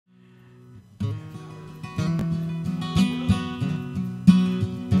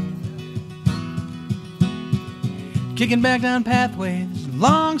kicking back down pathways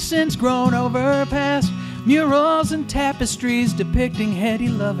long since grown over, past murals and tapestries depicting heady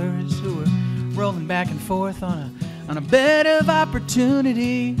lovers who were rolling back and forth on a bed of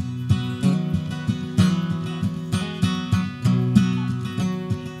opportunity.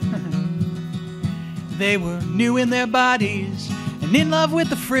 They were new in their bodies and in love with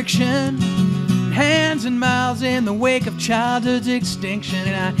the friction, hands and mouths in the wake of childhood's extinction.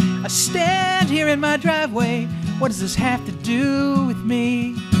 And I stand here in my driveway, what does this have to do with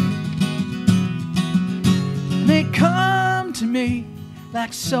me? And they come to me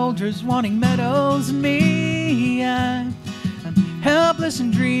like soldiers wanting medals, and me, I'm helpless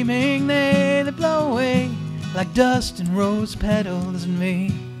and dreaming. They blow away like dust and rose petals, and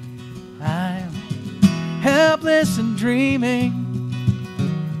me, I'm helpless and dreaming.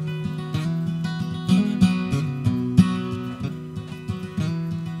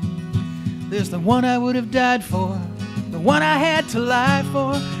 There's the one I would have died for, the one I had to lie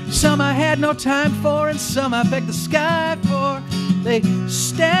for, some I had no time for, and some I begged the sky for. They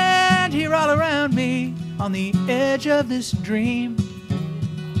stand here all around me on the edge of this dream.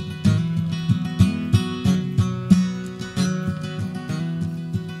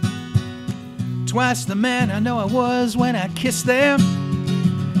 Twice the man I know I was when I kissed them.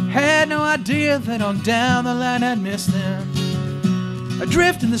 Had no idea that on down the line I'd miss them.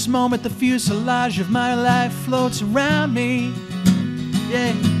 Adrift in this moment, the fuselage of my life floats around me.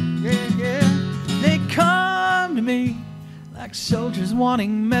 Yeah, yeah, yeah. They come to me like soldiers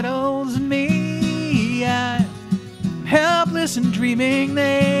wanting medals, and me, I'm helpless and dreaming.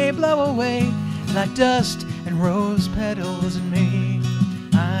 They blow away like dust and rose petals, and me,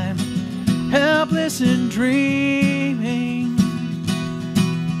 I'm helpless and dreaming.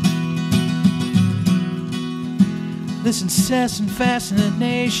 This incessant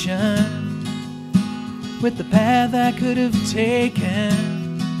fascination with the path I could have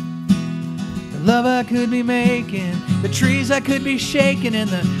taken, the love I could be making, the trees I could be shaking, and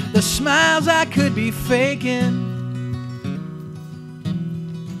the smiles I could be faking.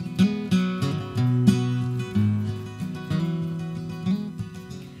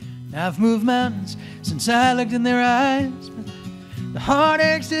 I've moved mountains since I looked in their eyes, but the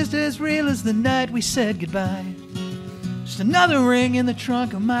heartache's just as real as the night we said goodbye. Just another ring in the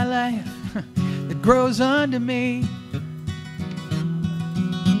trunk of my life that grows under me.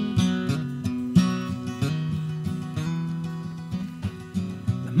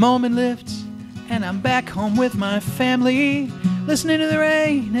 The moment lifts and I'm back home with my family, listening to the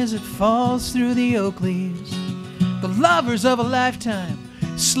rain as it falls through the oak leaves. The lovers of a lifetime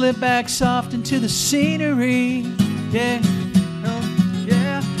slip back soft into the scenery. Yeah, oh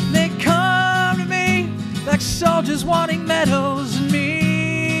yeah. They come to me like soldiers wanting medals, and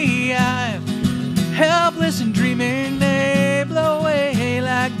me, I'm helpless and dreaming. They blow away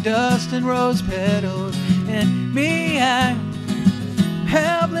like dust and rose petals, and me, I'm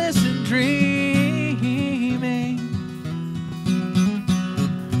helpless and dreaming.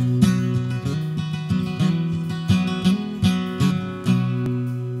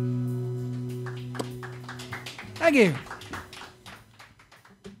 Thank you.